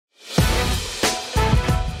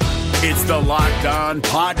It's the Locked On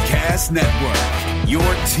Podcast Network, your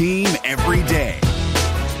team every day.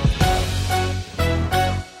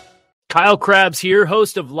 Kyle Krabs here,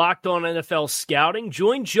 host of Locked On NFL Scouting.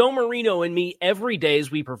 Join Joe Marino and me every day as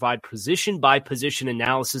we provide position-by-position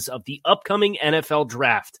analysis of the upcoming NFL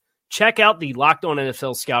Draft. Check out the Locked On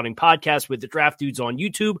NFL Scouting podcast with the Draft Dudes on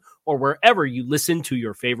YouTube or wherever you listen to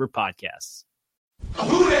your favorite podcasts.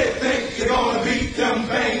 Who they think they're gonna beat them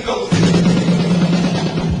Bengals?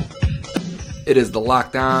 It is the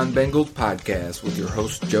Locked On Bengals podcast with your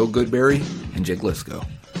hosts Joe Goodberry and Jake Lisco.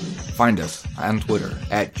 Find us on Twitter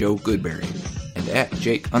at Joe Goodberry and at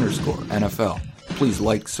Jake_NFL. Please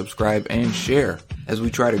like, subscribe, and share as we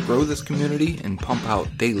try to grow this community and pump out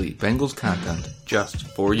daily Bengals content just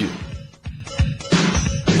for you. Who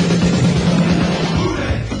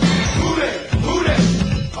they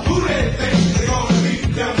think they're gonna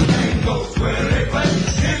beat them Bengals? Where they play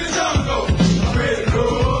in the jungle. I'm ready to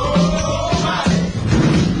roll my.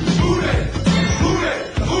 Who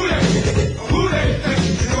they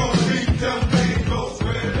think they're gonna beat them Bengals?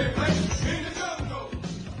 Where they play in the jungle.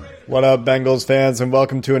 What up, Bengals fans, and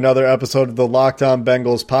welcome to another episode of the Locked On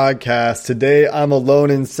Bengals podcast. Today, I'm alone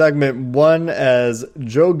in segment 1 as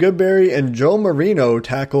Joe Goodberry and Joe Marino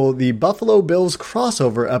tackle the Buffalo Bills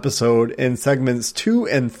crossover episode in segments 2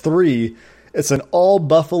 and 3. It's an all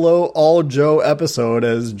Buffalo, all Joe episode,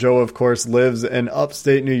 as Joe, of course, lives in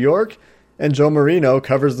upstate New York, and Joe Marino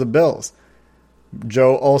covers the Bills.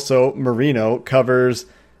 Marino covers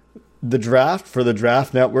the draft for the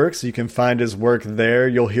Draft Network, so you can find his work there.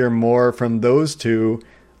 You'll hear more from those two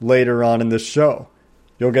later on in the show.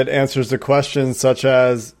 You'll get answers to questions such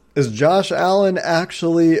as, is Josh Allen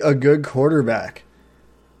actually a good quarterback?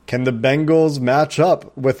 Can the Bengals match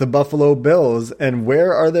up with the Buffalo Bills? And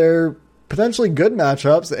where are there potentially good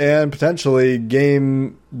matchups and potentially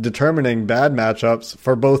game-determining bad matchups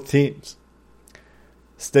for both teams?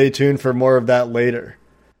 Stay tuned for more of that later.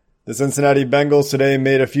 The Cincinnati Bengals today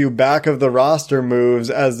made a few back-of-the-roster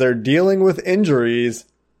moves as they're dealing with injuries.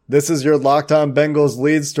 This is your Locked On Bengals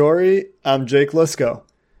lead story. I'm Jake Lisco.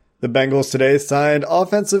 The Bengals today signed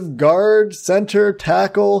offensive guard, center,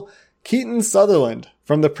 tackle Keaton Sutherland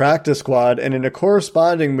from the practice squad, and in a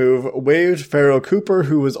corresponding move, waived Pharoh Cooper,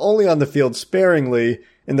 who was only on the field sparingly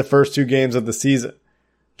in the first 2 games of the season.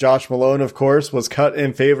 Josh Malone, of course, was cut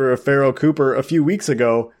in favor of Pharoh Cooper a few weeks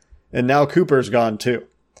ago, and now Cooper's gone too.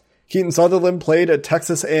 Keaton Sutherland played at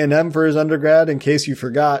Texas A&M for his undergrad, in case you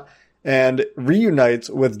forgot, and reunites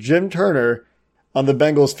with Jim Turner on the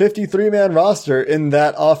Bengals' 53-man roster in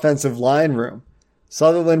that offensive line room.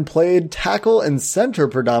 Sutherland played tackle and center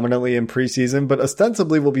predominantly in preseason, but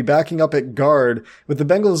ostensibly will be backing up at guard, with the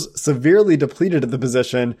Bengals severely depleted at the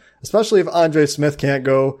position, especially if Andre Smith can't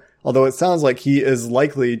go, although it sounds like he is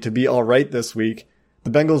likely to be alright this week.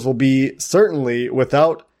 The Bengals will be certainly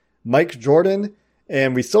without Mike Jordan,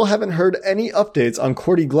 and we still haven't heard any updates on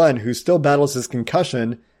Cordy Glenn, who still battles his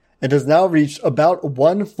concussion and has now reached about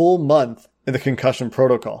 1 full month in the concussion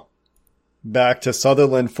protocol. Back to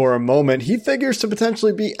Sutherland for a moment. He figures to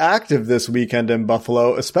potentially be active this weekend in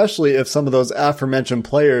Buffalo, especially if some of those aforementioned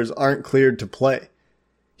players aren't cleared to play.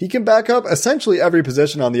 He can back up essentially every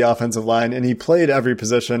position on the offensive line, and he played every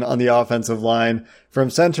position on the offensive line from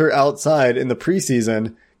center outside in the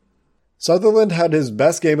preseason. Sutherland had his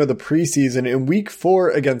best game of the preseason in Week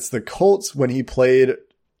 4 against the Colts when he played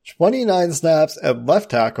 29 snaps at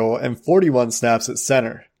left tackle and 41 snaps at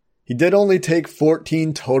center. He did only take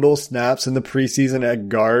 14 total snaps in the preseason at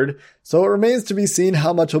guard, so it remains to be seen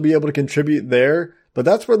how much he'll be able to contribute there, but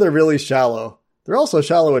that's where they're really shallow. They're also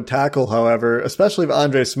shallow at tackle, however, especially if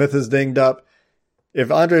Andre Smith is dinged up.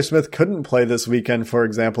 If Andre Smith couldn't play this weekend, for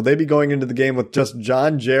example, they'd be going into the game with just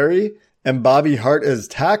John Jerry and Bobby Hart as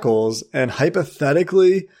tackles, and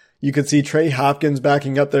hypothetically, you could see Trey Hopkins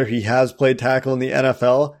backing up there. He has played tackle in the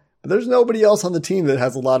NFL, but there's nobody else on the team that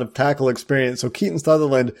has a lot of tackle experience, so Keaton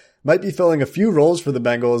Sutherland might be filling a few roles for the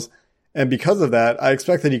Bengals, and because of that, I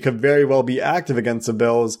expect that he could very well be active against the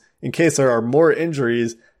Bills in case there are more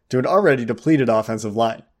injuries to an already depleted offensive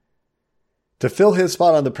line. To fill his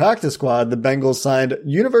spot on the practice squad, the Bengals signed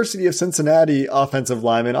University of Cincinnati offensive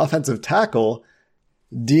tackle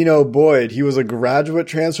Dino Boyd. He was a graduate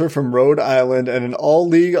transfer from Rhode Island and an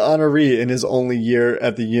all-league honoree in his only year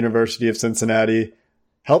at the University of Cincinnati.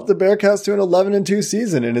 Helped the Bearcats to an 11-2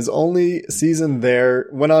 season in his only season there.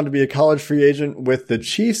 Went on to be a college free agent with the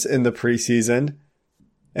Chiefs in the preseason.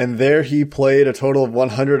 And there he played a total of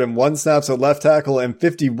 101 snaps at left tackle and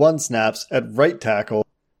 51 snaps at right tackle.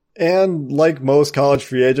 And like most college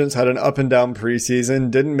free agents, had an up and down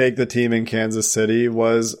preseason, didn't make the team in Kansas City,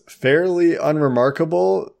 was fairly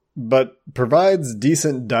unremarkable but provides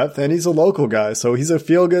decent depth, and he's a local guy, so he's a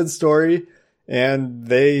feel-good story, and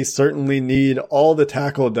they certainly need all the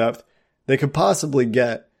tackle depth they could possibly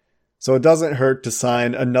get, so it doesn't hurt to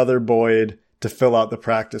sign another Boyd to fill out the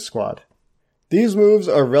practice squad. These moves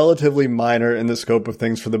are relatively minor in the scope of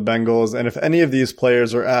things for the Bengals, and if any of these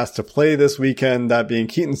players are asked to play this weekend, that being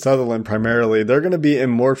Keaton Sutherland primarily, they're going to be in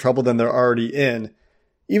more trouble than they're already in.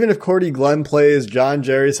 Even if Cordy Glenn plays, John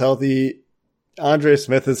Jerry's healthy, Andre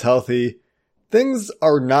Smith is healthy, things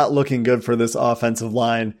are not looking good for this offensive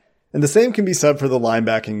line, and the same can be said for the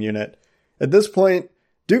linebacking unit. At this point,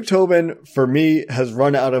 Duke Tobin, for me, has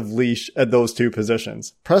run out of leash at those two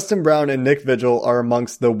positions. Preston Brown and Nick Vigil are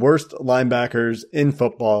amongst the worst linebackers in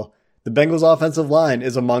football. The Bengals offensive line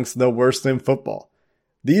is amongst the worst in football.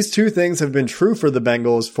 These two things have been true for the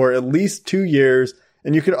Bengals for at least 2 years,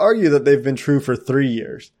 and you could argue that they've been true for 3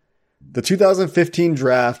 years. The 2015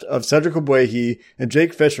 draft of Cedric Ogbuehi and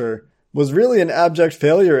Jake Fisher was really an abject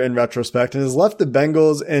failure in retrospect and has left the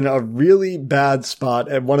Bengals in a really bad spot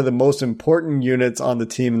at one of the most important units on the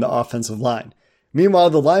team in the offensive line. Meanwhile,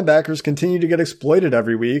 the linebackers continue to get exploited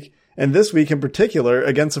every week, and this week in particular,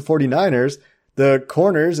 against the 49ers, the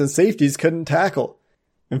corners and safeties couldn't tackle.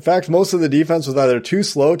 In fact, most of the defense was either too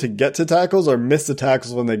slow to get to tackles or missed the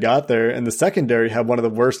tackles when they got there, and the secondary had one of the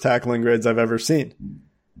worst tackling grades I've ever seen.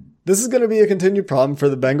 This is going to be a continued problem for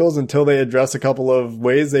the Bengals until they address a couple of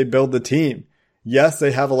ways they build the team. Yes,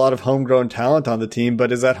 they have a lot of homegrown talent on the team,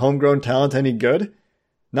 but is that homegrown talent any good?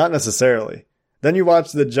 Not necessarily. Then you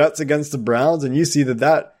watch the Jets against the Browns and you see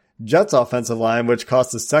that Jets offensive line, which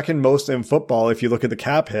costs the second most in football if you look at the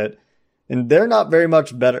cap hit, and they're not very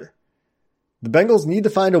much better. The Bengals need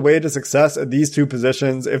to find a way to success at these two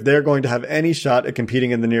positions if they're going to have any shot at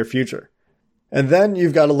competing in the near future. And then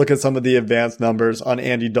you've got to look at some of the advanced numbers on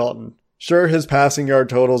Andy Dalton. Sure, his passing yard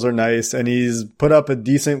totals are nice, and he's put up a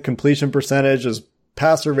decent completion percentage, his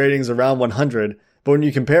passer rating's around 100, but when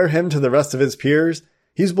you compare him to the rest of his peers,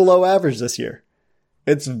 he's below average this year.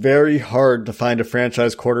 It's very hard to find a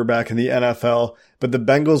franchise quarterback in the NFL, but the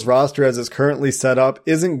Bengals roster as it's currently set up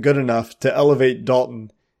isn't good enough to elevate Dalton.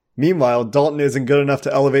 Meanwhile, Dalton isn't good enough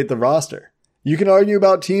to elevate the roster. You can argue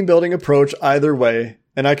about team building approach either way,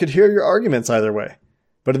 and I could hear your arguments either way.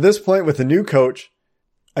 But at this point, with a new coach,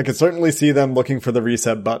 I could certainly see them looking for the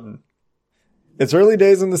reset button. It's early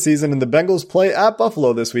days in the season, and the Bengals play at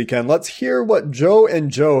Buffalo this weekend. Let's hear what Joe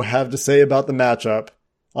and Joe have to say about the matchup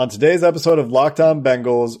on today's episode of Locked On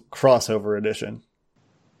Bengals Crossover Edition.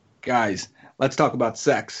 Guys, let's talk about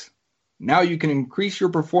sex. Now you can increase your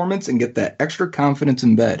performance and get that extra confidence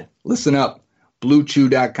in bed. Listen up.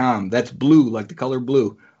 BlueChew.com. That's blue like the color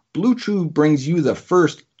blue. Blue Chew brings you the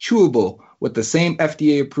first chewable with the same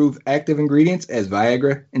FDA-approved active ingredients as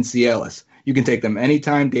Viagra and Cialis. You can take them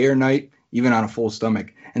anytime, day or night, even on a full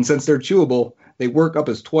stomach. And since they're chewable, they work up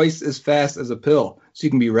as twice as fast as a pill, so you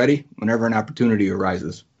can be ready whenever an opportunity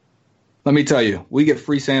arises. Let me tell you, we get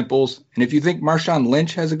free samples, and if you think Marshawn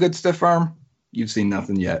Lynch has a good stiff arm, you've seen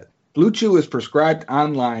nothing yet. Blue Chew is prescribed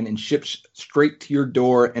online and ships straight to your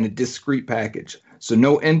door in a discreet package. So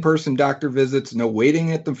no in-person doctor visits, no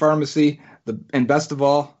waiting at the pharmacy, and best of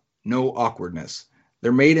all, no awkwardness.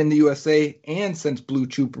 They're made in the USA, and since Blue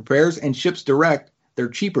Chew prepares and ships direct, they're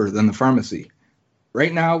cheaper than the pharmacy.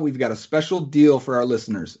 Right now, we've got a special deal for our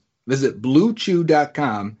listeners. Visit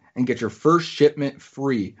BlueChew.com and get your first shipment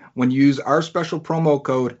free when you use our special promo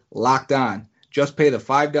code LOCKEDON. Just pay the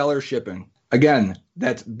 $5 shipping. Again,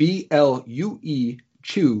 that's BLUE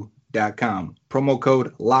Chew.com. Promo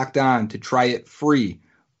code locked on to try it free.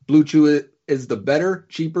 Blue Chew is the better,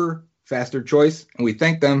 cheaper, faster choice, and we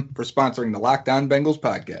thank them for sponsoring the Locked On Bengals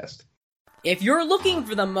podcast. If you're looking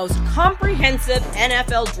for the most comprehensive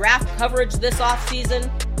NFL draft coverage this offseason,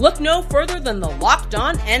 look no further than the Locked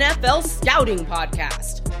On NFL Scouting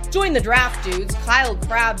Podcast. Join the draft dudes, Kyle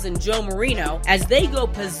Krabs and Joe Marino, as they go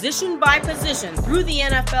position by position through the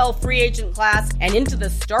NFL free agent class and into the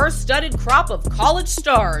star-studded crop of college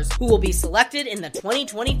stars who will be selected in the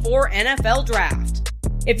 2024 NFL Draft.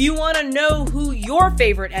 If you want to know who your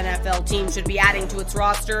favorite NFL team should be adding to its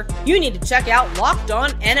roster, you need to check out Locked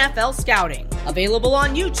On NFL Scouting, available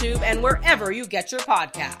on YouTube and wherever you get your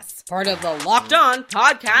podcasts. Part of the Locked On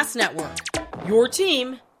Podcast Network, your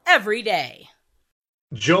team every day.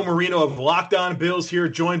 Joe Marino of Locked On Bills here,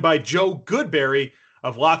 joined by Joe Goodberry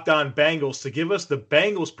of Locked On Bengals to give us the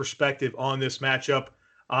Bengals perspective on this matchup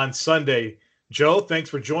on Sunday. Joe,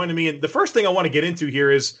 thanks for joining me. And the first thing I want to get into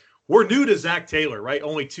here is we're new to Zach Taylor, right?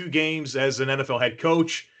 Only 2 games as an NFL head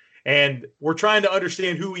coach, and we're trying to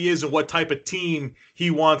understand who he is and what type of team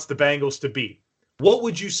he wants the Bengals to be. What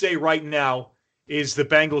would you say right now is the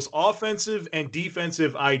Bengals' offensive and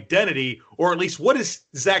defensive identity, or at least what does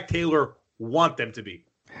Zach Taylor want them to be?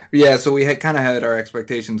 Yeah, so we had kind of had our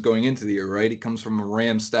expectations going into the year, right? He comes from a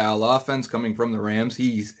Rams-style offense, coming from the Rams.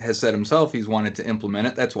 He has said himself he's wanted to implement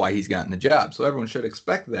it. That's why he's gotten the job. So everyone should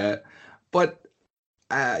expect that. But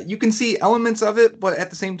you can see elements of it, but at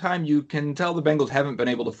the same time, you can tell the Bengals haven't been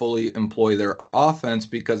able to fully employ their offense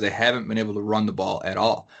because they haven't been able to run the ball at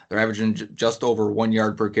all. They're averaging just over 1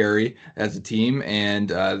 yard per carry as a team,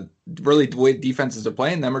 and really the way defenses are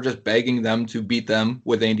playing them are just begging them to beat them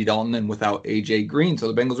with Andy Dalton and without A.J. Green.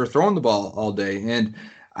 So the Bengals are throwing the ball all day, and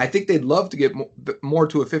I think they'd love to get more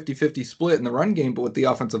to a 50-50 split in the run game, but with the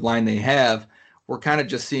offensive line they have, we're kind of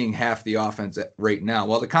just seeing half the offense right now.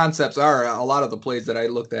 While the concepts are, a lot of the plays that I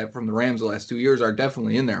looked at from the Rams the last 2 years are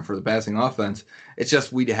definitely in there for the passing offense. It's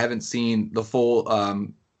just we haven't seen the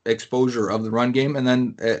full exposure of the run game. And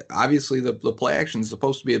then obviously the play action is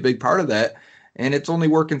supposed to be a big part of that. And it's only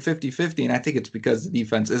working 50-50, and I think it's because the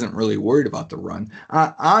defense isn't really worried about the run.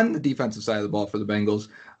 On the defensive side of the ball for the Bengals,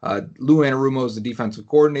 Lou Anarumo is the defensive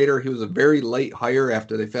coordinator. He was a very late hire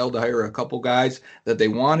after they failed to hire a couple guys that they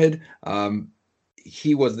wanted.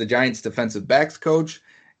 He was the Giants' defensive backs coach.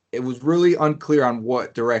 It was really unclear on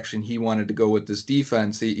what direction he wanted to go with this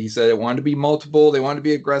defense. He said it wanted to be multiple, they wanted to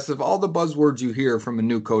be aggressive, all the buzzwords you hear from a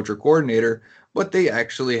new coach or coordinator, but they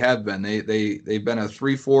actually have been. They've been a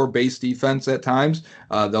 3-4 base defense at times.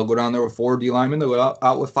 They'll go down there with 4 D linemen, they'll go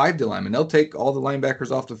out with 5 D linemen. They'll take all the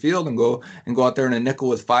linebackers off the field and go out there in a nickel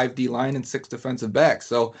with 5 D line and 6 defensive backs.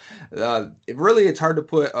 So it's hard to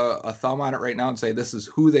put a thumb on it right now and say this is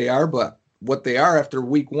who they are, but what they are after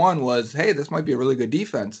week 1 was, hey, this might be a really good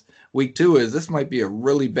defense. Week 2 is this might be a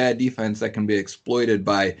really bad defense that can be exploited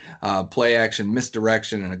by play action,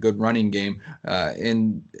 misdirection, and a good running game.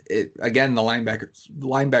 Again, the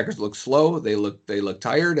linebackers look slow. They look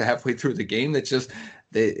tired halfway through the game. It's just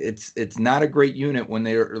it's not a great unit when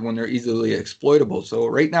they're easily exploitable. So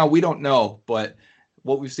right now we don't know, but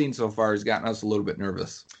what we've seen so far has gotten us a little bit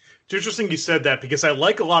nervous. It's interesting you said that because I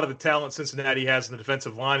like a lot of the talent Cincinnati has in the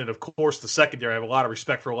defensive line, and of course the secondary. I have a lot of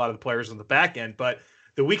respect for a lot of the players on the back end, but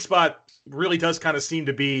the weak spot really does kind of seem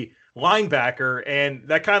to be linebacker, and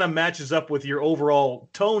that kind of matches up with your overall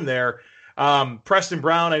tone there. Preston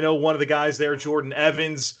Brown, I know one of the guys there, Jordan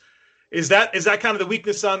Evans. Is that kind of the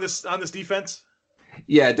weakness on this defense?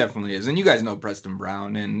 Yeah, it definitely is. And you guys know Preston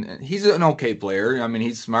Brown, and he's an okay player. I mean,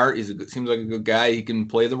 he's smart. Seems like a good guy. He can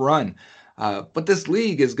play the run. But this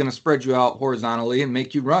league is going to spread you out horizontally and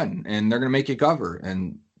make you run, and they're going to make you cover.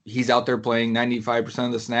 And he's out there playing 95%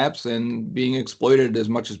 of the snaps and being exploited as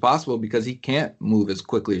much as possible because he can't move as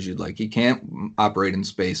quickly as you'd like. He can't operate in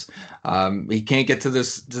space. He can't get to the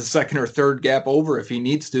second or third gap over if he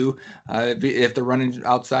needs to, if they're running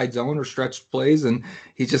outside zone or stretched plays, and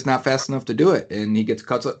he's just not fast enough to do it. And he gets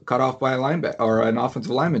cut off by a linebacker or an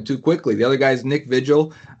offensive lineman too quickly. The other guy is Nick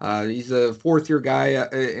Vigil. He's a fourth-year guy,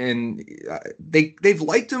 and they've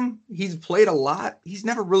liked him. He's played a lot. He's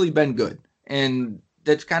never really been good. And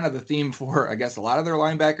that's kind of the theme for, I guess, a lot of their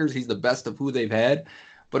linebackers. He's the best of who they've had.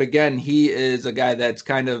 But again, he is a guy that's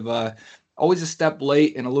kind of always a step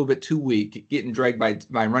late and a little bit too weak, getting dragged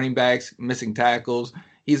by running backs, missing tackles.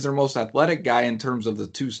 He's their most athletic guy in terms of the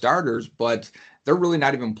 2 starters, but they're really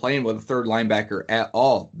not even playing with a third linebacker at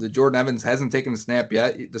all. The Jordan Evans hasn't taken a snap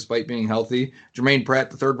yet, despite being healthy. Jermaine Pratt,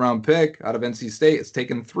 the 3rd-round pick out of NC State, has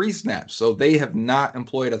taken 3 snaps. So they have not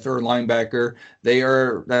employed a third linebacker.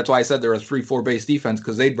 That's why I said they're a 3-4 base defense,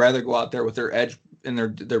 because they'd rather go out there with their edge and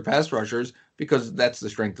their pass rushers, because that's the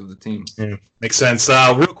strength of the team. Yeah, makes sense.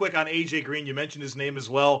 Real quick on A.J. Green, you mentioned his name as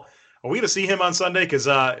well. Are we going to see him on Sunday? Because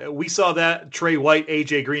we saw that Trey White,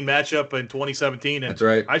 A.J. Green matchup in 2017. And that's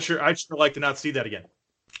right. I'd sure like to not see that again.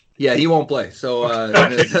 Yeah, he won't play. So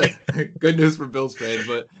good news for Bills fans,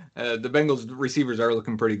 but the Bengals receivers are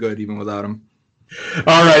looking pretty good even without him.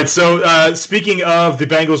 All right, so speaking of the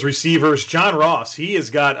Bengals receivers, John Ross, he has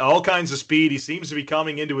got all kinds of speed. He seems to be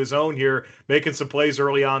coming into his own here, making some plays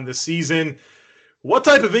early on this season. What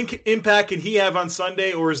type of impact can he have on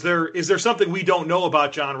Sunday, or is there something we don't know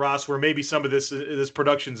about John Ross where maybe some of this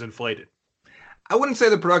production's inflated? I wouldn't say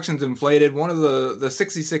the production's inflated. One of the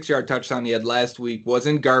 66-yard touchdown he had last week was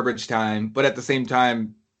in garbage time, but at the same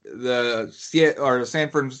time, the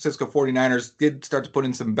San Francisco 49ers did start to put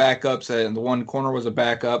in some backups, and the one corner was a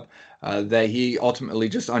backup that he ultimately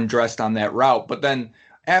just undressed on that route. But then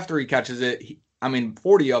after he catches it,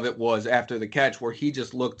 40 of it was after the catch where he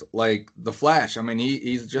just looked like the Flash. I mean,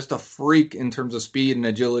 he's just a freak in terms of speed and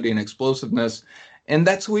agility and explosiveness, and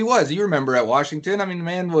that's who he was. You remember at Washington, the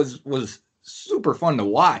man was super fun to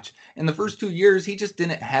watch. In the first 2 years, he just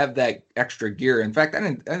didn't have that extra gear. In fact,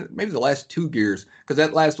 maybe the last 2 gears, because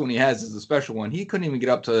that last one he has is a special one. He couldn't even get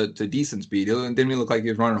up to decent speed. It didn't even look like he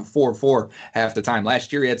was running a 4.4 half the time.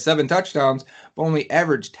 Last year, he had 7 touchdowns, but only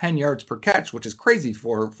averaged 10 yards per catch, which is crazy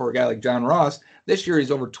for a guy like John Ross. This year,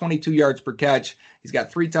 he's over 22 yards per catch. He's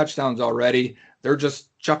got 3 touchdowns already. They're just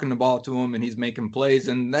chucking the ball to him, and he's making plays,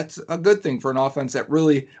 and that's a good thing for an offense that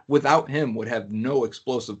really, without him, would have no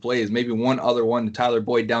explosive plays. Maybe one other one to Tyler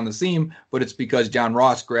Boyd down the seam, but it's because John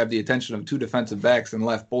Ross grabbed the attention of 2 defensive backs and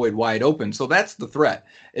left Boyd wide open. So that's the threat,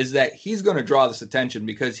 is that he's going to draw this attention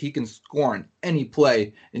because he can score on any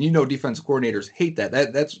play, and defensive coordinators hate that.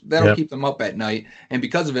 That'll keep them up at night, and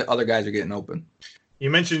because of it, other guys are getting open. You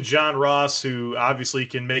mentioned John Ross, who obviously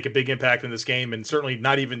can make a big impact in this game, and certainly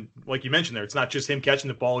not even, like you mentioned there, it's not just him catching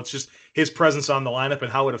the ball, it's just his presence on the lineup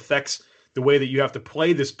and how it affects the way that you have to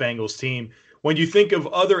play this Bengals team. When you think of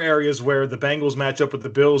other areas where the Bengals match up with the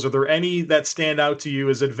Bills, are there any that stand out to you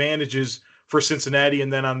as advantages for Cincinnati?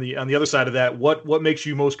 And then on the other side of that, what makes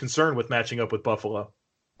you most concerned with matching up with Buffalo?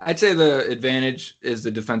 I'd say the advantage is the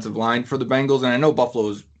defensive line for the Bengals, and I know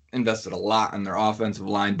Buffalo's invested a lot in their offensive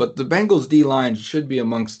line, but the Bengals D-line should be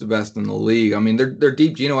amongst the best in the league. I mean, they're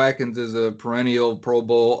deep. Geno Atkins is a perennial Pro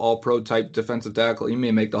Bowl, all-pro type defensive tackle. He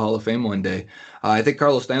may make the Hall of Fame one day. I think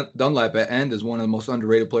Carlos Dunlap at end is one of the most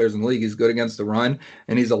underrated players in the league. He's good against the run,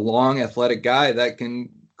 and he's a long, athletic guy that can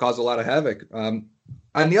cause a lot of havoc. On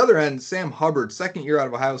the other end, Sam Hubbard, second year out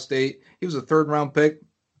of Ohio State, he was a third-round pick,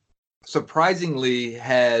 surprisingly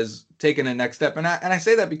has taken a next step. And I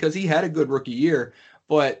say that because he had a good rookie year,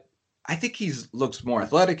 but I think he looks more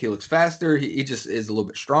athletic. He looks faster. He just is a little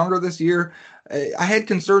bit stronger this year. I had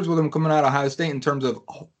concerns with him coming out of Ohio State in terms of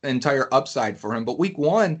entire upside for him. But week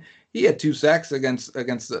 1, he had 2 sacks against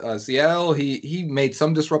Seattle. He made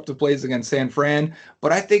some disruptive plays against San Fran.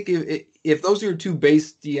 But I think if those are your 2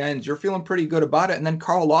 base DNs, you're feeling pretty good about it. And then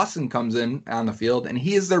Carl Lawson comes in on the field, and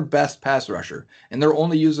he is their best pass rusher. And they're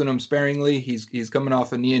only using him sparingly. He's coming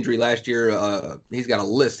off a knee injury last year. He's got a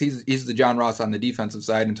list. He's the John Ross on the defensive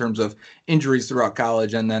side in terms of injuries throughout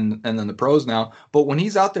college and then the pros now. But when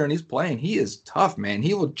he's out there and he's playing, he is tough, man.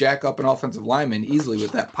 He will jack up an offensive lineman easily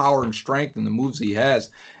with that power and strength and the moves he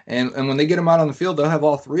has. And when they get him out on the field, they'll have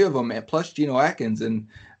all 3 of them, plus Geno Atkins, and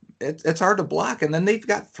it's hard to block. And then they've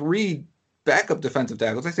got 3 backup defensive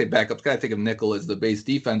tackles. I say backups, gotta think of nickel as the base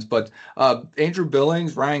defense, but Andrew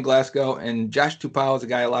Billings, Ryan Glasgow, and Josh Tupou is a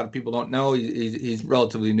guy a lot of people don't know. He's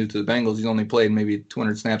relatively new to the Bengals. He's only played maybe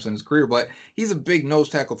 200 snaps in his career, but he's a big nose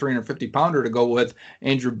tackle, 350-pounder to go with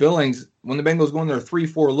Andrew Billings. When the Bengals go in their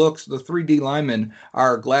 3-4 looks, the 3D linemen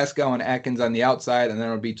are Glasgow and Atkins on the outside, and then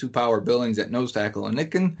it'll be Tupou or Billings at nose tackle, and it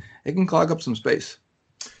can clog up some space.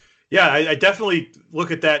 Yeah, I definitely look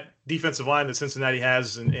at that defensive line that Cincinnati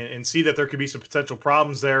has and see that there could be some potential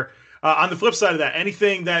problems there. On the flip side of that,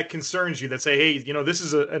 anything that concerns you that say, hey, this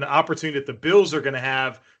is an opportunity that the Bills are going to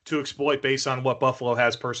have to exploit based on what Buffalo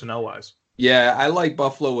has personnel-wise? Yeah, I like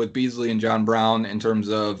Buffalo with Beasley and John Brown in terms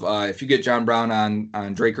of if you get John Brown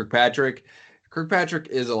on Dre Kirkpatrick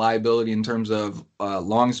is a liability in terms of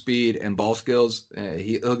long speed and ball skills.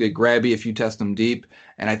 He'll get grabby if you test him deep,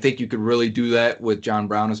 and I think you could really do that with John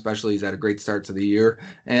Brown, especially. He's had a great start to the year.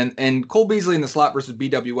 And Cole Beasley in the slot versus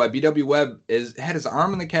B.W. Webb. B.W. Webb had his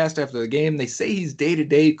arm in the cast after the game. They say he's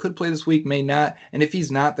day-to-day, could play this week, may not. And if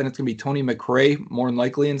he's not, then it's going to be Tony McRae, more than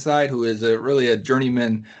likely inside, who is really a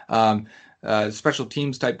journeyman special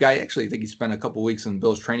teams type guy. Actually, I think he spent a couple weeks in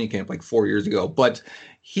Bill's training camp like 4 years ago. But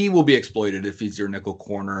he will be exploited if he's your nickel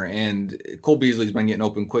corner. And Cole Beasley's been getting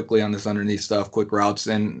open quickly on this underneath stuff, quick routes.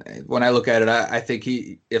 And when I look at it, I think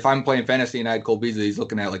if I'm playing fantasy and I had Cole Beasley, he's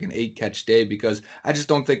looking at like an 8-catch day, because I just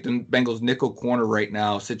don't think the Bengals nickel corner right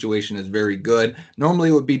now situation is very good. Normally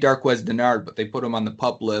it would be Darqueze Dennard, but they put him on the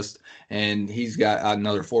PUP list, and he's got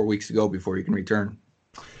another 4 weeks to go before he can return.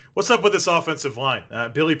 What's up with this offensive line?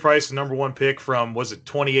 Billy Price, the number 1 pick from,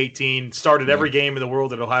 2018, started every game in the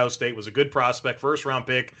world at Ohio State, was a good prospect, first-round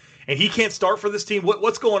pick, and he can't start for this team.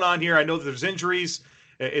 What's going on here? I know that there's injuries.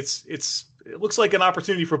 It looks like an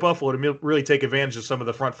opportunity for Buffalo to really take advantage of some of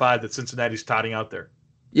the front 5 that Cincinnati's totting out there.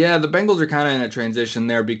 Yeah, the Bengals are kind of in a transition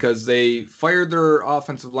there because they fired their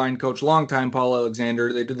offensive line coach, longtime Paul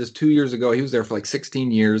Alexander. They did this 2 years ago. He was there for like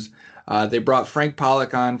 16 years. They brought Frank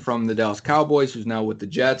Pollock on from the Dallas Cowboys, who's now with the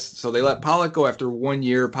Jets. So they let Pollock go after 1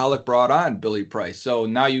 year. Pollock brought on Billy Price. So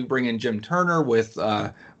now you bring in Jim Turner with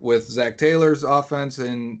Zach Taylor's offense,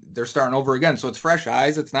 and they're starting over again. So it's fresh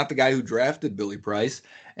eyes. It's not the guy who drafted Billy Price.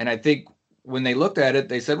 And I think when they looked at it,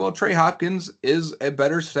 they said, well, Trey Hopkins is a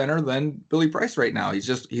better center than Billy Price right now.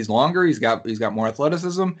 He's longer. He's got more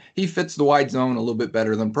athleticism. He fits the wide zone a little bit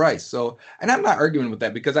better than Price. So, and I'm not arguing with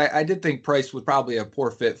that because I did think Price was probably a poor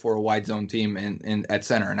fit for a wide zone team in at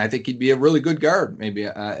center. And I think he'd be a really good guard maybe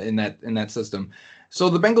in that system. So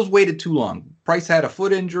the Bengals waited too long. Price had a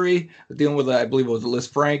foot injury, dealing with, I believe it was Liz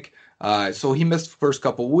Frank. So he missed the first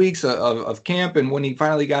couple of weeks of camp. And when he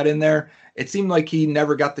finally got in there, it seemed like he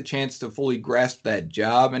never got the chance to fully grasp that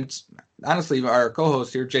job. And honestly, our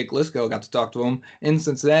co-host here, Jake Lisco, got to talk to him in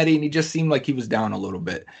Cincinnati, and he just seemed like he was down a little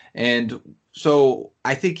bit. And so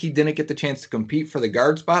I think he didn't get the chance to compete for the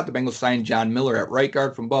guard spot. The Bengals signed John Miller at right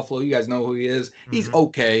guard from Buffalo. You guys know who he is. Mm-hmm. He's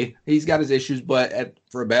okay. He's got his issues, but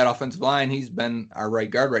for a bad offensive line, he's been our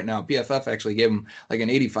right guard right now. PFF actually gave him like an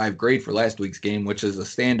 85 grade for last week's game, which is a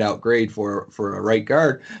standout grade for a right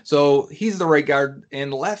guard. So he's the right guard,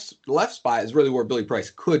 and the left spot is really where Billy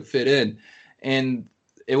Price could fit in. And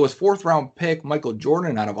it was 4th-round pick Michael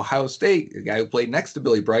Jordan out of Ohio State, the guy who played next to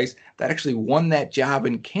Billy Price, that actually won that job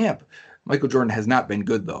in camp. Michael Jordan has not been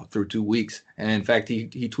good, though, through 2 weeks. And, in fact,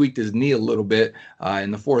 he tweaked his knee a little bit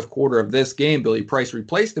in the fourth quarter of this game. Billy Price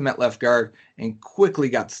replaced him at left guard and quickly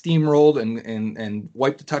got steamrolled and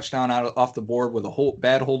wiped a touchdown off the board with a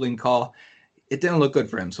bad holding call. It didn't look good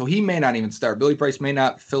for him. So he may not even start. Billy Price may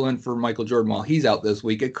not fill in for Michael Jordan while he's out this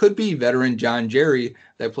week. It could be veteran John Jerry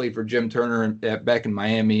that played for Jim Turner back in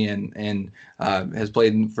Miami and has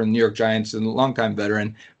played for the New York Giants and a longtime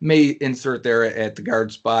veteran, may insert there at the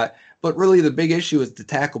guard spot. But really the big issue is the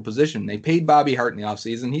tackle position. They paid Bobby Hart in the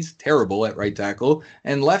offseason. He's terrible at right tackle.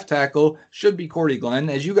 And left tackle should be Cordy Glenn.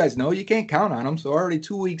 As you guys know, you can't count on him. So already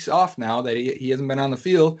 2 weeks off now that he hasn't been on the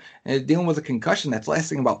field and dealing with a concussion that's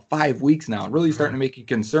lasting about 5 weeks now. Really starting to make you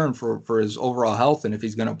concerned for his overall health and if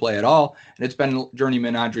he's going to play at all. And it's been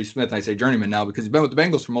journeyman Andre Smith. And I say journeyman now because he's been with the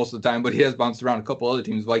Bengals for most of the time, but he has bounced around a couple other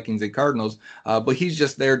teams, Vikings and Cardinals. But he's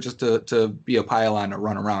just there just to be a pylon to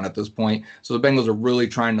run around at this point. So the Bengals are really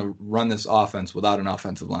trying to run this offense without an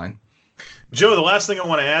offensive line. Joe, the last thing I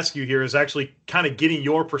want to ask you here is actually kind of getting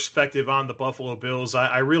your perspective on the Buffalo Bills.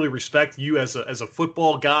 I really respect you as a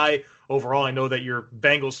football guy overall. I know that your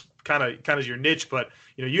Bengals kind of is your niche, but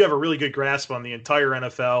you have a really good grasp on the entire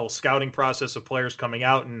NFL scouting process of players coming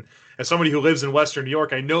out. And as somebody who lives in Western New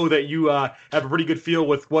York, I know that you have a pretty good feel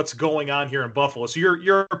with what's going on here in Buffalo. So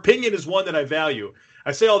your opinion is one that I value.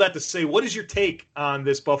 I say all that to say, what is your take on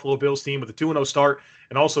this Buffalo Bills team with a 2-0 start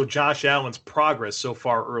and also Josh Allen's progress so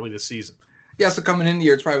far early this season? Yeah, so coming in the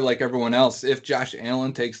year, it's probably like everyone else. If Josh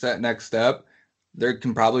Allen takes that next step, there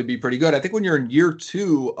can probably be pretty good. I think when you're in year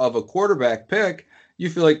 2 of a quarterback pick, you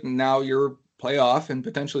feel like now your playoff and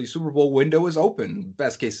potentially Super Bowl window is open.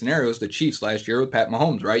 Best case scenario is the Chiefs last year with Pat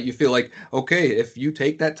Mahomes, right? You feel like, okay, if you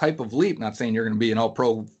take that type of leap, not saying you're going to be an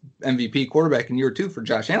all-pro MVP quarterback in year 2 for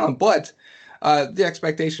Josh Allen, but the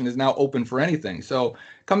expectation is now open for anything. So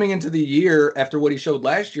coming into the year after what he showed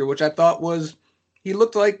last year, which I thought he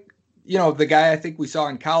looked like, the guy I think we saw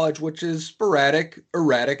in college, which is sporadic,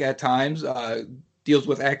 erratic at times, deals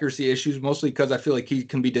with accuracy issues, mostly because I feel like he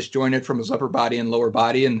can be disjointed from his upper body and lower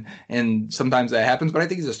body, and sometimes that happens. But I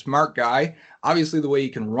think he's a smart guy. Obviously, the way he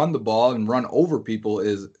can run the ball and run over people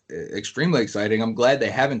is extremely exciting. I'm glad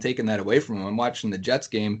they haven't taken that away from him. I'm watching the Jets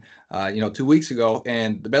game, 2 weeks ago,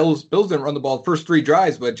 and the Bills didn't run the ball the first 3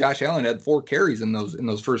 drives, but Josh Allen had 4 carries in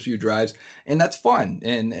those first few drives, and that's fun.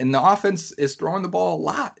 And the offense is throwing the ball a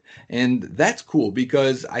lot, and that's cool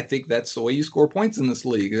because I think that's the way you score points in this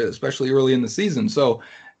league, especially early in the season. So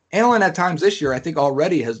Allen at times this year, I think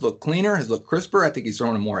already has looked cleaner, has looked crisper. I think he's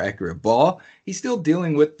throwing a more accurate ball. He's still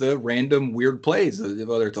dealing with the random weird plays,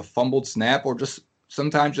 whether it's a fumbled snap or just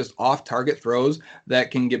sometimes just off-target throws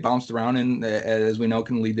that can get bounced around and, as we know,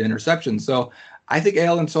 can lead to interceptions. So I think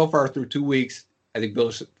Allen so far through 2 weeks, I think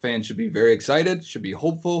Bills fans should be very excited, should be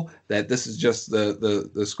hopeful that this is just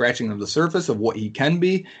the scratching of the surface of what he can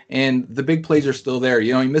be, and the big plays are still there.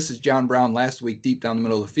 He misses John Brown last week deep down the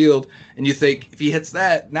middle of the field, and you think if he hits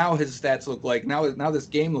that, now his stats look like, now this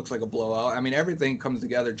game looks like a blowout. I mean, everything comes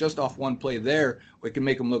together just off one play there. It can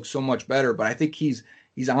make him look so much better, but I think he's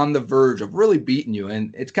on the verge of really beating you,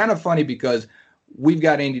 and it's kind of funny because we've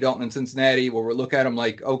got Andy Dalton in Cincinnati where we look at him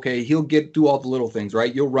like, okay, he'll do all the little things,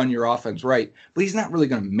 right? You'll run your offense right, but he's not really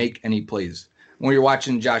going to make any plays. When you're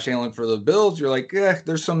watching Josh Allen for the Bills, you're like,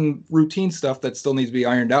 there's some routine stuff that still needs to be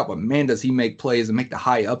ironed out, but man, does he make plays and make the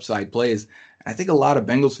high upside plays. And I think a lot of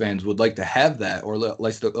Bengals fans would like to have that, or at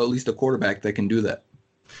least a quarterback that can do that.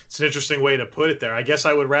 It's an interesting way to put it there. I guess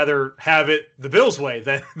I would rather have it the Bills' way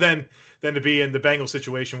than to be in the Bengals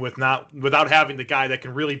situation without having the guy that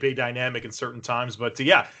can really be dynamic in certain times. But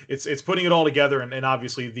yeah, it's putting it all together, and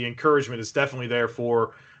obviously the encouragement is definitely there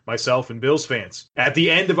for myself and Bills fans. At the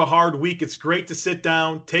end of a hard week, it's great to sit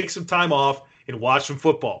down, take some time off, and watch some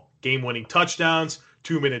football. Game-winning touchdowns,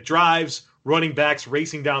 2-minute drives, running backs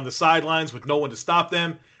racing down the sidelines with no one to stop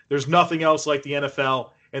them. There's nothing else like the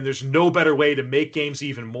NFL, and there's no better way to make games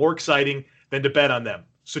even more exciting than to bet on them.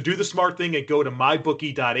 So do the smart thing and go to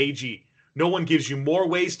mybookie.ag. No one gives you more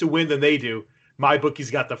ways to win than they do. MyBookie's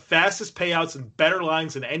got the fastest payouts and better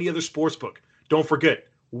lines than any other sportsbook. Don't forget,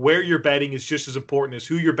 where you're betting is just as important as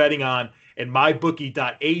who you're betting on, and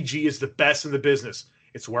mybookie.ag is the best in the business.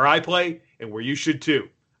 It's where I play and where you should too.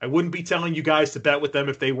 I wouldn't be telling you guys to bet with them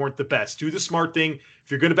if they weren't the best. Do the smart thing.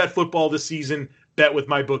 If you're going to bet football this season, bet with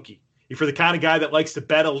MyBookie. If you're the kind of guy that likes to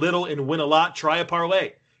bet a little and win a lot, try a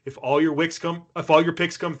parlay. If all your picks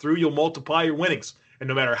come through, you'll multiply your winnings. And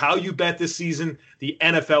no matter how you bet this season, the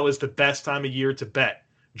NFL is the best time of year to bet.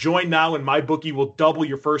 Join now and MyBookie will double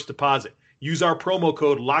your first deposit. Use our promo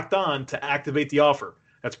code LOCKEDON to activate the offer.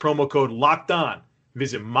 That's promo code LOCKEDON.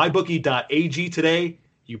 Visit mybookie.ag today.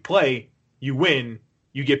 You play, you win,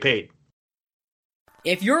 you get paid.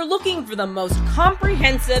 If you're looking for the most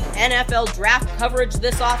comprehensive NFL draft coverage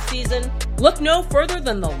this offseason, look no further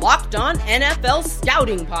than the Locked On NFL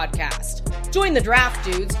Scouting Podcast. Join the draft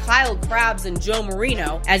dudes, Kyle Krabs and Joe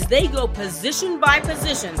Marino, as they go position by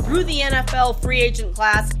position through the NFL free agent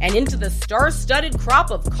class and into the star-studded crop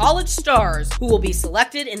of college stars who will be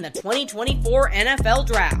selected in the 2024 NFL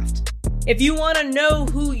Draft. If you want to know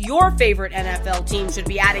who your favorite NFL team should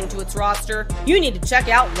be adding to its roster, you need to check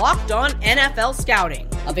out Locked On NFL Scouting,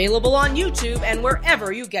 available on YouTube and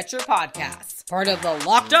wherever you get your podcasts. Part of the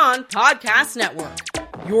Locked On Podcast Network,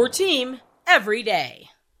 your team every day.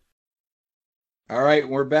 All right,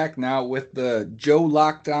 we're back now with the Joe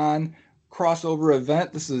Locked On crossover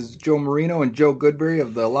event. This is Joe Marino and Joe Goodberry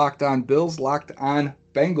of the Locked On Bills, Locked On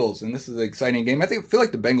Bengals, and this is an exciting game. I feel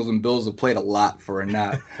like the Bengals and Bills have played a lot for a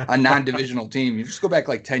non-divisional team. You just go back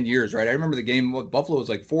like 10 years, right? I remember the game. Buffalo was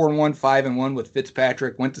like 4-1, 5-1 with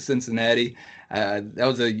Fitzpatrick. Went to Cincinnati. That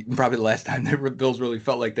was probably the last time the Bills really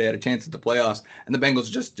felt like they had a chance at the playoffs, and the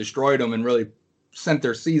Bengals just destroyed them and really sent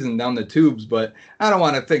their season down the tubes. But I don't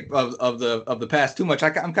want to think of the past too much.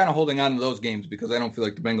 I'm kind of holding on to those games because I don't feel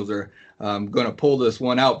like the Bengals are going to pull this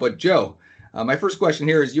one out. But Joe, my first question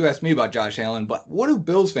here is, you asked me about Josh Allen, but what do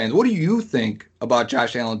Bills fans, what do you think about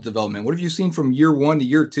Josh Allen's development? What have you seen from year 1 to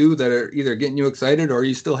year 2 that are either getting you excited or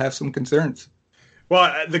you still have some concerns?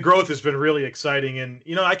 Well, the growth has been really exciting. And,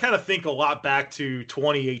 I kind of think a lot back to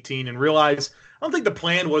 2018 and realize I don't think the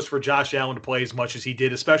plan was for Josh Allen to play as much as he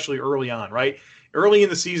did, especially early on, right? Early in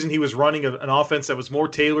the season, he was running an offense that was more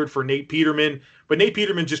tailored for Nate Peterman, but Nate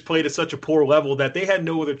Peterman just played at such a poor level that they had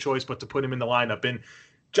no other choice but to put him in the lineup. And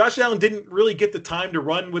Josh Allen didn't really get the time to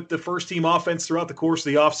run with the first-team offense throughout the course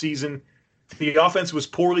of the offseason. The offense was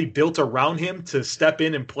poorly built around him to step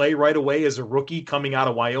in and play right away as a rookie coming out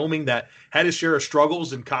of Wyoming that had his share of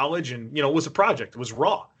struggles in college and, was a project. It was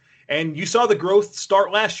raw. And you saw the growth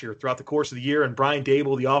start last year throughout the course of the year, and Brian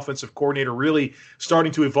Dable, the offensive coordinator, really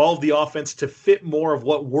starting to evolve the offense to fit more of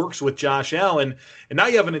what works with Josh Allen. And now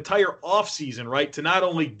you have an entire offseason, right, to not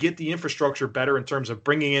only get the infrastructure better in terms of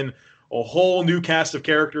bringing in a whole new cast of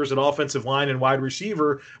characters at offensive line and wide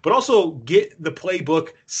receiver, but also get the playbook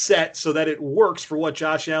set so that it works for what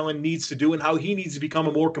Josh Allen needs to do and how he needs to become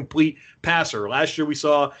a more complete passer. Last year we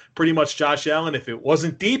saw pretty much Josh Allen, if it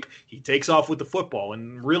wasn't deep, he takes off with the football,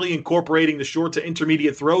 and really incorporating the short to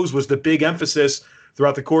intermediate throws was the big emphasis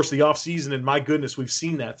throughout the course of the offseason, and my goodness, we've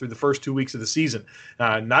seen that through the first 2 weeks of the season.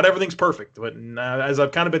 Not everything's perfect, but as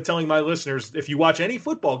I've kind of been telling my listeners, if you watch any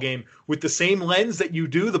football game with the same lens that you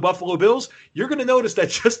do the Buffalo Bills, you're going to notice that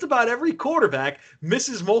just about every quarterback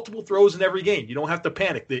misses multiple throws in every game. You don't have to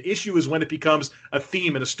panic. The issue is when it becomes a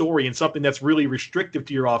theme and a story and something that's really restrictive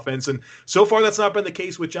to your offense, and so far that's not been the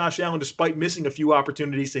case with Josh Allen, despite missing a few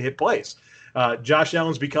opportunities to hit plays. Josh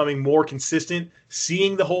Allen's becoming more consistent,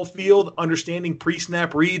 seeing the whole field, understanding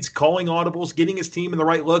pre-snap reads, calling audibles, getting his team in the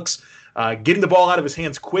right looks, getting the ball out of his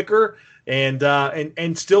hands quicker, and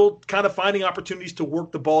still kind of finding opportunities to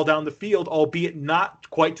work the ball down the field, albeit not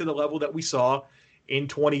quite to the level that we saw in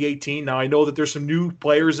 2018. Now, I know that there's some new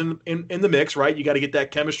players in the mix, right? You got to get that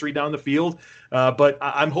chemistry down the field. But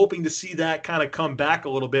I'm hoping to see that kind of come back a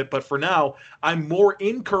little bit. But for now, I'm more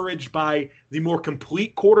encouraged by the more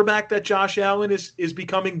complete quarterback that Josh Allen is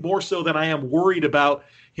becoming, more so than I am worried about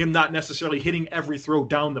him not necessarily hitting every throw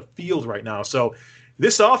down the field right now. So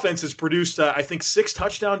This offense has produced, I think, 6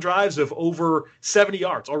 touchdown drives of over 70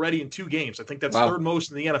 yards already in 2 games. I think that's third most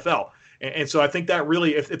in the NFL. And so I think that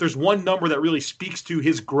really, if there's one number that really speaks to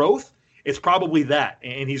his growth, it's probably that.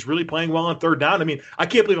 And he's really playing well on third down. I mean, I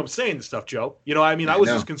can't believe I'm saying this stuff, Joe. I was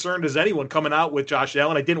as concerned as anyone coming out with Josh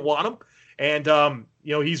Allen. I didn't want him. And,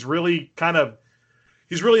 he's really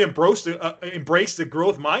embraced the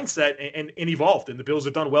growth mindset and evolved. And the Bills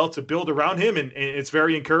have done well to build around him, and it's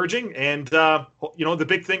very encouraging. And, the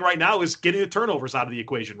big thing right now is getting the turnovers out of the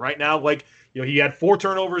equation. Right now, he had 4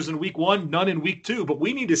 turnovers in week 1, none in week 2. But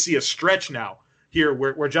we need to see a stretch now here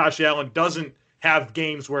where Josh Allen doesn't have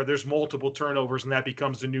games where there's multiple turnovers and that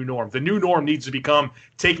becomes the new norm. The new norm needs to become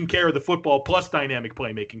taking care of the football plus dynamic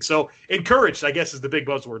playmaking. So encouraged, I guess, is the big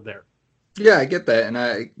buzzword there. Yeah, I get that. And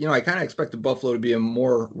I kind of expected Buffalo to be a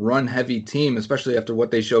more run-heavy team, especially after what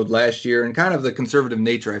they showed last year and kind of the conservative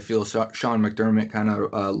nature I feel Sean McDermott kind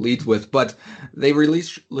of leads with. But they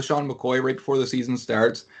released LaShawn McCoy right before the season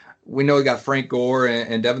starts. We know we got Frank Gore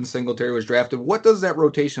and Devin Singletary was drafted. What does that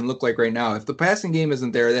rotation look like right now? If the passing game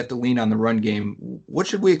isn't there, they have to lean on the run game. What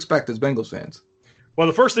should we expect as Bengals fans? Well,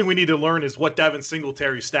 the first thing we need to learn is what Devin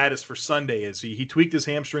Singletary's status for Sunday is. He tweaked his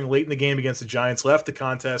hamstring late in the game against the Giants, left the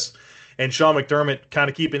contest, and Sean McDermott, kind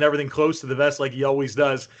of keeping everything close to the vest like he always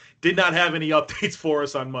does, did not have any updates for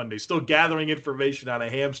us on Monday. Still gathering information on a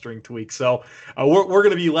hamstring tweak. So we're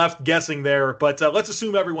going to be left guessing there. But let's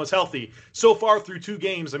assume everyone's healthy. So far through 2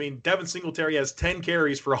 games, Devin Singletary has 10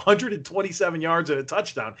 carries for 127 yards and a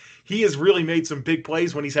touchdown. He has really made some big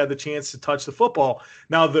plays when he's had the chance to touch the football.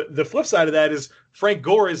 Now, the flip side of that is Frank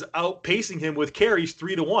Gore is outpacing him with carries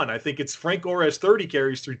 3-1. I think it's Frank Gore has 30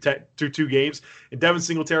 carries through 2 games, and Devin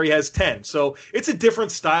Singletary has 10. So it's a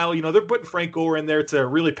different style. They're putting Frank Gore in there to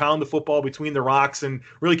really pound the football between the rocks and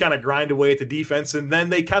really kind of grind away at the defense. And then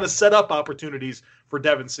they kind of set up opportunities for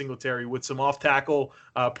Devin Singletary with some off-tackle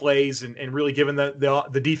plays and really giving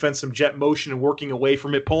the defense some jet motion and working away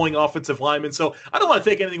from it, pulling offensive linemen. So I don't want to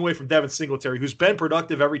take anything away from Devin Singletary, who's been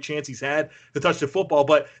productive every chance he's had to touch the football,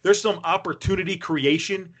 but there's some opportunity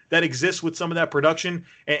creation that exists with some of that production.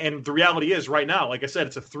 And the reality is right now, like I said,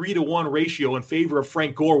 it's a 3-1 ratio in favor of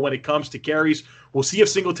Frank Gore when it comes to carries. We'll see if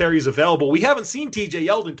Singletary is available. We haven't seen TJ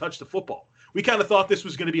Yeldon touch the football. We kind of thought this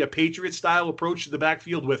was going to be a Patriot-style approach to the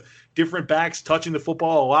backfield with different backs touching the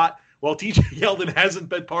football a lot. Well, TJ Yeldon hasn't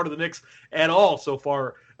been part of the mix at all so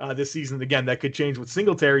far this season. Again, that could change with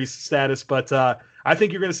Singletary's status, but I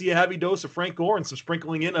think you're going to see a heavy dose of Frank Gore and some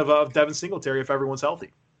sprinkling in of Devin Singletary if everyone's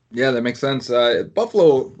healthy. Yeah, that makes sense.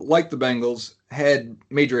 Buffalo, like the Bengals, had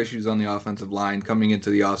major issues on the offensive line coming into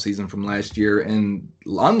the offseason from last year. And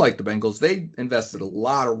unlike the Bengals, they invested a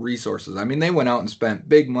lot of resources. They went out and spent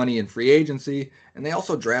big money in free agency, and they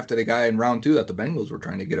also drafted a guy in round 2 that the Bengals were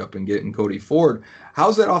trying to get up and get in Cody Ford.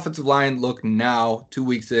 How's that offensive line look now, 2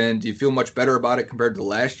 weeks in? Do you feel much better about it compared to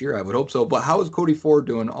last year? I would hope so. But how is Cody Ford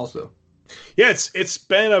doing also? Yeah, it's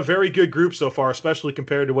been a very good group so far, especially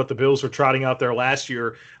compared to what the Bills were trotting out there last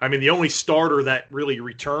year. The only starter that really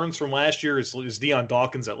returns from last year is Deion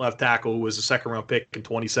Dawkins at left tackle, who was a second-round pick in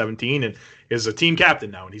 2017 and is a team captain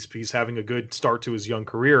now, and he's having a good start to his young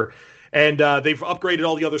career. And they've upgraded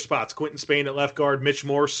all the other spots. Quentin Spain at left guard. Mitch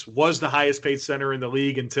Morse was the highest paid center in the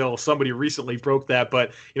league until somebody recently broke that.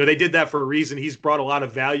 But, they did that for a reason. He's brought a lot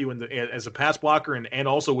of value as a pass blocker and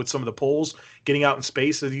also with some of the pulls, getting out in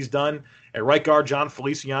space that he's done. At right guard, John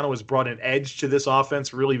Feliciano has brought an edge to this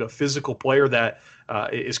offense, really a physical player that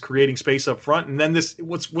is creating space up front. And then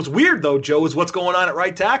what's weird, though, Joe, is what's going on at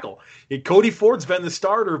right tackle. Cody Ford's been the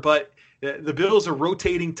starter, but the Bills are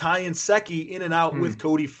rotating Ty Nsekhe in and out with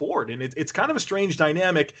Cody Ford, and it's kind of a strange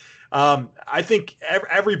dynamic. I think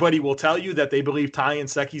everybody will tell you that they believe Ty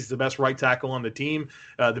Nsekhe is the best right tackle on the team.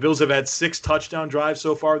 The Bills have had 6 touchdown drives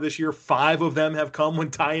so far this year. 5 of them have come when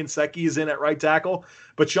Ty Nsekhe is in at right tackle.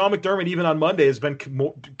 But Sean McDermott, even on Monday, has been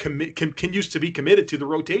continues to be committed to the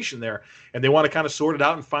rotation there, and they want to kind of sort it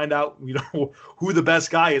out and find out, who the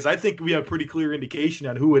best guy is. I think we have a pretty clear indication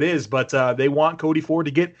on who it is, but they want Cody Ford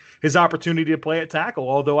to get his opportunity to play at tackle.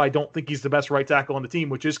 Although I don't think he's the best right tackle on the team,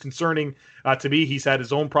 which is concerning to me. He's had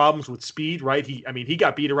his own problems with speed, right? He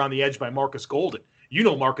got beat around the edge by Marcus Golden.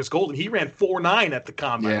 Marcus Golden, he ran 4.9 at the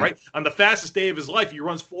combine, right? On the fastest day of his life, he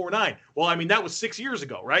runs 4.9. Well, that was 6 years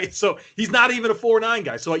ago, right? So he's not even a 4.9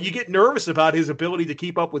 guy. So you get nervous about his ability to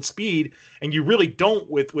keep up with speed, and you really don't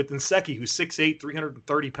with Nsekhe, who's 6'8",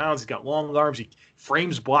 330 pounds. He's got long arms. He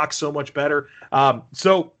frames blocks so much better.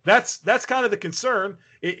 So that's kind of the concern,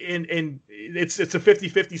 and it's a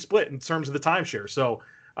 50-50 split in terms of the timeshare. So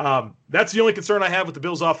that's the only concern I have with the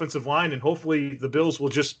Bills' offensive line, and hopefully the Bills will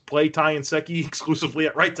just play Ty Nsekhe exclusively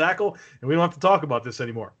at right tackle, and we don't have to talk about this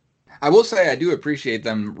anymore. I will say I do appreciate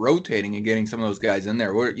them rotating and getting some of those guys in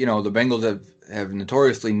there. The Bengals have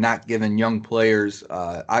notoriously not given young players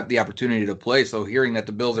the opportunity to play. So hearing that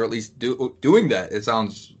the Bills are at least doing that, it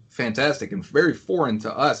sounds fantastic and very foreign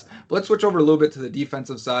to us. But let's switch over a little bit to the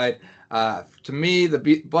defensive side. To me,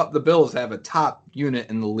 the Bills have a top unit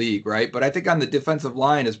in the league, right? But I think on the defensive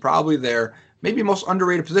line is probably their maybe most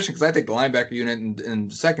underrated position, because I think the linebacker unit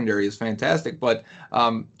and secondary is fantastic. But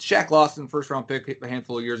Shaq Lawson, first-round pick a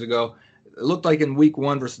handful of years ago, it looked like in week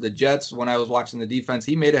 1 versus the Jets when I was watching the defense,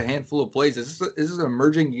 he made a handful of plays. This is an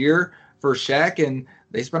emerging year for Shaq, and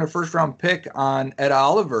they spent a first-round pick on Ed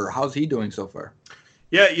Oliver. How's he doing so far?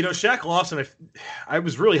 Yeah, Shaq Lawson, I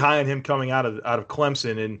was really high on him coming out of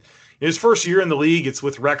Clemson, and his first year in the league, it's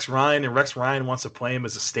with Rex Ryan, and Rex Ryan wants to play him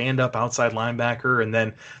as a stand-up outside linebacker. And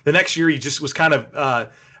then the next year, he just was kind of,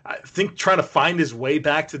 I think, trying to find his way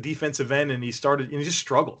back to defensive end, and he just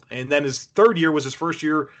struggled. And then his third year was his first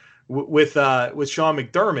year with Sean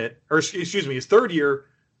McDermott, or excuse me, his third year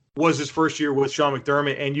was his first year with Sean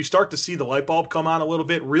McDermott, and you start to see the light bulb come on a little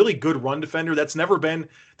bit. Really good run defender. That's never been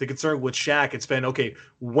the concern with Shaq. It's been, okay,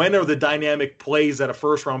 when are the dynamic plays that a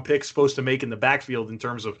first-round pick is supposed to make in the backfield in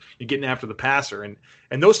terms of you getting after the passer? And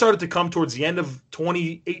those started to come towards the end of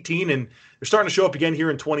 2018, and they're starting to show up again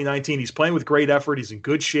here in 2019. He's playing with great effort. He's in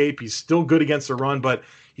good shape. He's still good against the run, but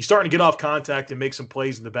he's starting to get off contact and make some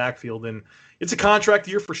plays in the backfield. And it's a contract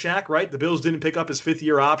year for Shaq, right? The Bills didn't pick up his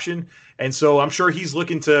 5th-year option, and so I'm sure he's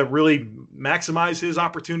looking to really maximize his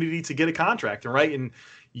opportunity to get a contract, right? And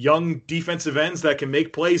young defensive ends that can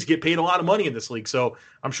make plays get paid a lot of money in this league. So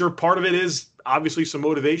I'm sure part of it is obviously some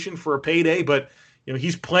motivation for a payday, but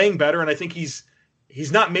he's playing better, and I think he's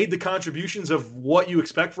not made the contributions of what you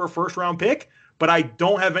expect for a first-round pick, but I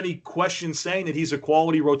don't have any question saying that he's a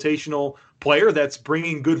quality rotational player that's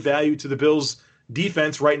bringing good value to the Bills'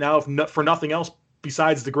 defense right now, for nothing else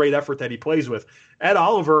besides the great effort that he plays with. Ed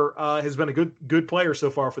Oliver has been a good player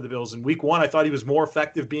so far for the Bills. In week 1, I thought he was more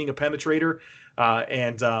effective being a penetrator,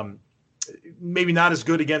 and maybe not as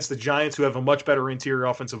good against the Giants, who have a much better interior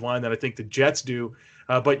offensive line than I think the Jets do.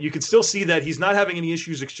 But you can still see that he's not having any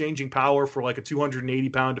issues exchanging power for like a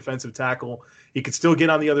 280-pound defensive tackle. He can still get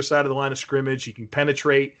on the other side of the line of scrimmage. He can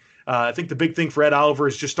penetrate. I think the big thing for Ed Oliver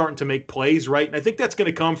is just starting to make plays, right? And I think that's going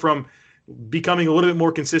to come from becoming a little bit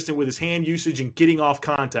more consistent with his hand usage and getting off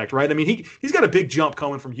contact, right? I mean, he's got a big jump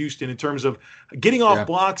coming from Houston in terms of getting off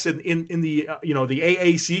blocks in the the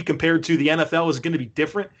AAC compared to the NFL is going to be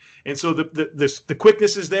different. And so the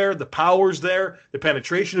quickness is there, the power's there, the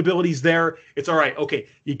penetration ability is there. It's all right. Okay,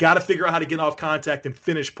 you got to figure out how to get off contact and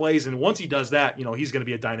finish plays. And once he does that, he's going to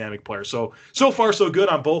be a dynamic player. So far so good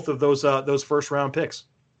on both of those first round picks.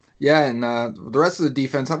 Yeah, and the rest of the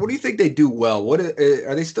defense, what do you think they do well? What are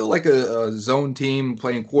they still like a zone team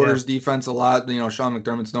playing quarters defense a lot? Sean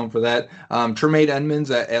McDermott's known for that. Tremaine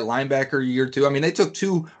Edmonds at linebacker year 2. I mean, they took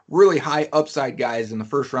 2 really high upside guys in the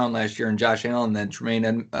first round last year, and Josh Allen, and then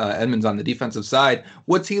Tremaine Edmonds on the defensive side.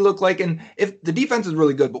 What's he look like? And if the defense is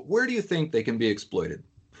really good, but where do you think they can be exploited?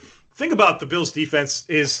 The thing about the Bills' defense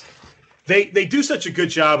is They do such a good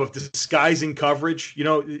job of disguising coverage.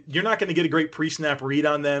 You're not going to get a great pre-snap read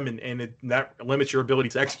on them, and that limits your ability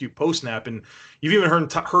to execute post-snap. And you've even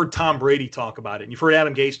heard Tom Brady talk about it, and you've heard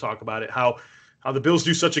Adam Gase talk about it, how the Bills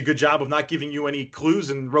do such a good job of not giving you any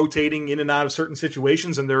clues and rotating in and out of certain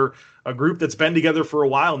situations. And they're a group that's been together for a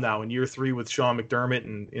while now in year 3 with Sean McDermott,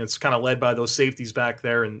 and it's kind of led by those safeties back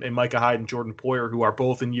there and Micah Hyde and Jordan Poyer, who are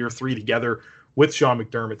both in year 3 together with Sean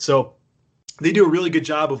McDermott. So they do a really good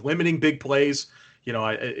job of limiting big plays.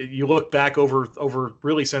 You look back over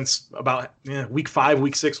really since about week 5,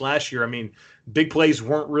 week 6 last year. I mean, big plays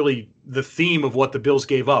weren't really the theme of what the Bills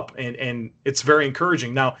gave up, and it's very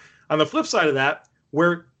encouraging. Now, on the flip side of that,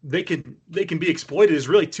 where they can be exploited is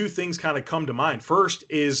really 2 things kind of come to mind. First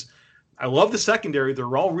is I love the secondary.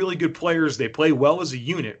 They're all really good players. They play well as a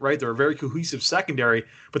unit, right? They're a very cohesive secondary,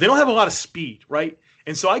 but they don't have a lot of speed, right?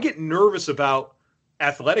 And so I get nervous about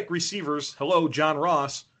athletic receivers, hello, John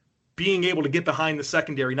Ross, being able to get behind the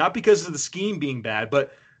secondary, not because of the scheme being bad,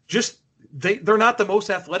 but just they're not the most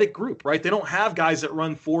athletic group, right? They don't have guys that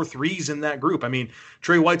run 4.3s in that group. I mean,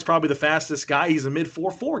 Trey White's probably the fastest guy. He's a mid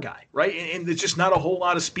 4.4 guy, right? And there's just not a whole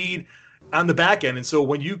lot of speed on the back end. And so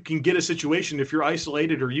when you can get a situation, if you're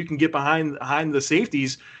isolated or you can get behind the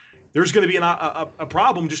safeties, there's going to be a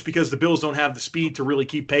problem just because the Bills don't have the speed to really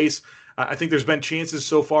keep pace. I think there's been chances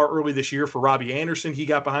so far early this year for Robbie Anderson. He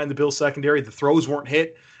got behind the Bills secondary. The throws weren't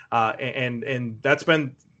hit. And that's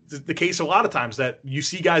been the case a lot of times, that you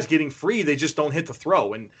see guys getting free, they just don't hit the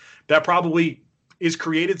throw. And that probably is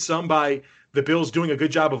created some by the Bills doing a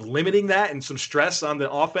good job of limiting that and some stress on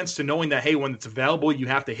the offense to knowing that, hey, when it's available, you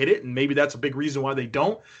have to hit it. And maybe that's a big reason why they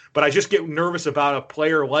don't. But I just get nervous about a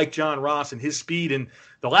player like John Ross and his speed and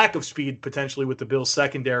the lack of speed potentially with the Bills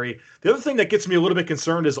secondary. The other thing that gets me a little bit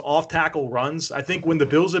concerned is off-tackle runs. I think when the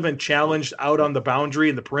Bills have been challenged out on the boundary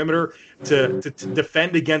and the perimeter to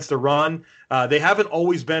defend against the run, they haven't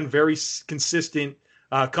always been very consistent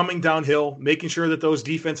coming downhill, making sure that those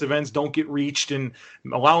defensive ends don't get reached and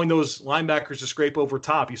allowing those linebackers to scrape over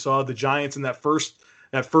top. You saw the Giants in that first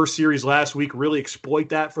series last week really exploit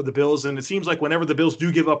that for the Bills. And it seems like whenever the Bills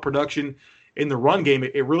do give up production in the run game,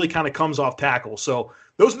 it really kind of comes off tackle. So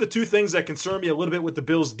those are the two things that concern me a little bit with the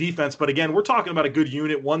Bills defense. But again, we're talking about a good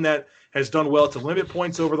unit, one that has done well to limit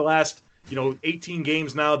points over the last 18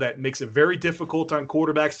 games now. That makes it very difficult on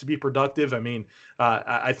quarterbacks to be productive. I mean,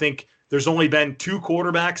 I think there's only been 2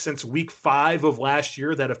 quarterbacks since week 5 of last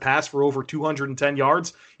year that have passed for over 210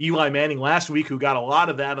 yards. Eli Manning last week, who got a lot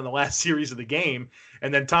of that in the last series of the game,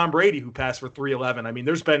 and then Tom Brady, who passed for 311. I mean,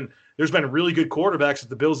 there's been really good quarterbacks that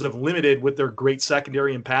the Bills have limited with their great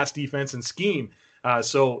secondary and pass defense and scheme.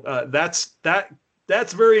 So that's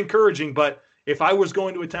very encouraging. But if I was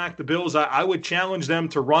going to attack the Bills, I would challenge them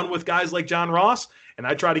to run with guys like John Ross, and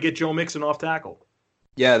I try to get Joe Mixon off tackle.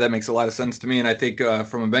 Yeah, that makes a lot of sense to me. And I think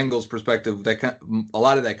from a Bengals perspective, a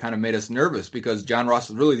lot of that kind of made us nervous because John Ross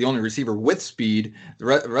is really the only receiver with speed. The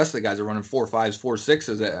rest of the guys are running 4.5s,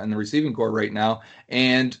 4.6s in the receiving corps right now.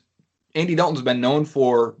 And Andy Dalton's been known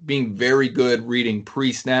for being very good reading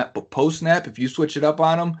pre-snap, but post-snap, if you switch it up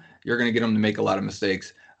on him, you're going to get him to make a lot of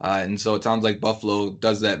mistakes. And so it sounds like Buffalo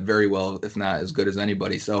does that very well, if not as good as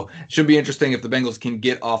anybody. So it should be interesting if the Bengals can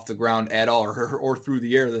get off the ground at all or through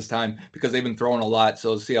the air this time because they've been throwing a lot.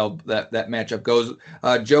 So see how that matchup goes.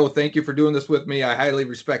 Joe, thank you for doing this with me. I highly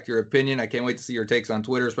respect your opinion. I can't wait to see your takes on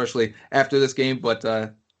Twitter, especially after this game, but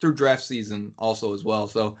through draft season also as well.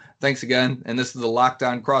 So thanks again. And this is the Locked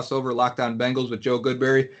On crossover, Locked On Bengals with Joe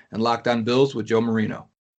Goodberry and Locked On Bills with Joe Marino.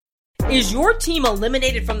 Is your team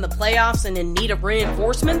eliminated from the playoffs and in need of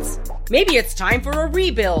reinforcements? Maybe it's time for a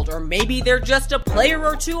rebuild, or maybe they're just a player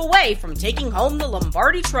or two away from taking home the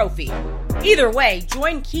Lombardi Trophy. Either way,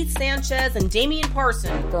 join Keith Sanchez and Damian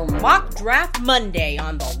Parson for Mock Draft Monday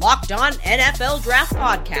on the Locked On NFL Draft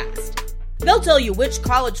Podcast. They'll tell you which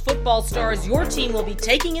college football stars your team will be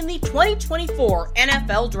taking in the 2024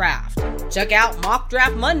 NFL Draft. Check out Mock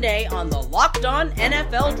Draft Monday on the Locked On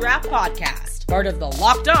NFL Draft Podcast, part of the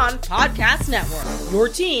Locked On Podcast Network, your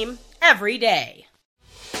team every day.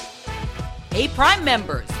 Hey, Prime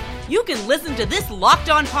members, you can listen to this Locked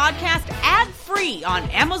On podcast ad-free on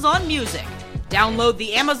Amazon Music. Download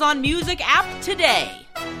the Amazon Music app today.